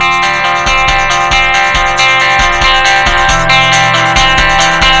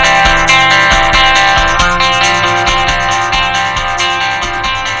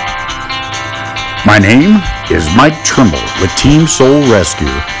name is Mike Trimble with Team Soul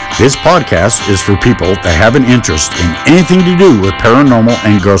Rescue. This podcast is for people that have an interest in anything to do with paranormal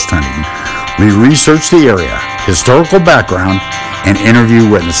and ghost hunting. We research the area, historical background, and interview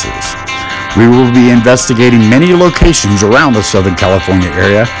witnesses. We will be investigating many locations around the Southern California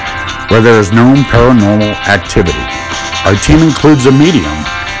area where there is known paranormal activity. Our team includes a medium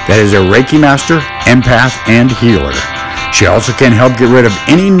that is a Reiki master, empath, and healer. She also can help get rid of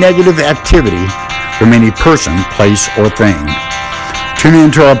any negative activity from any person, place, or thing. Tune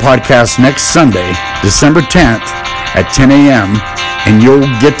into our podcast next Sunday, December 10th at 10 a.m., and you'll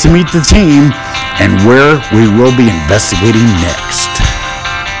get to meet the team and where we will be investigating next.